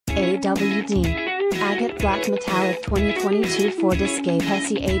SEAWD. Agate Black Metallic 2022 Ford Escape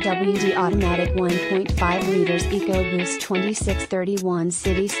SEAWD Automatic 1.5 liters EcoBoost 2631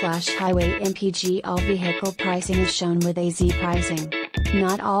 City/Highway MPG. All vehicle pricing is shown with AZ pricing.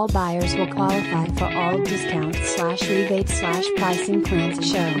 Not all buyers will qualify for all discount/rebate/pricing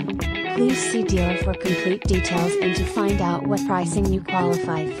plans shown. Please see dealer for complete details and to find out what pricing you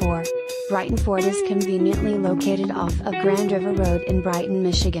qualify for. Brighton Ford is conveniently located off of Grand River Road in Brighton,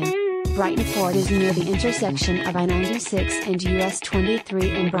 Michigan. Brighton Ford is near the intersection of I-96 and US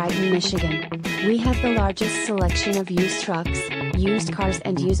 23 in Brighton, Michigan. We have the largest selection of used trucks, used cars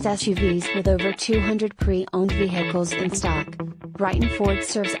and used SUVs with over 200 pre-owned vehicles in stock. Brighton Ford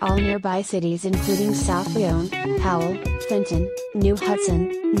serves all nearby cities including South Leon, Howell, Fenton, New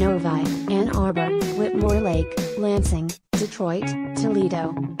Hudson, Novi, Ann Arbor, Whitmore Lake, Lansing, Detroit,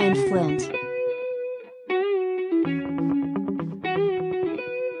 Toledo, and Flint.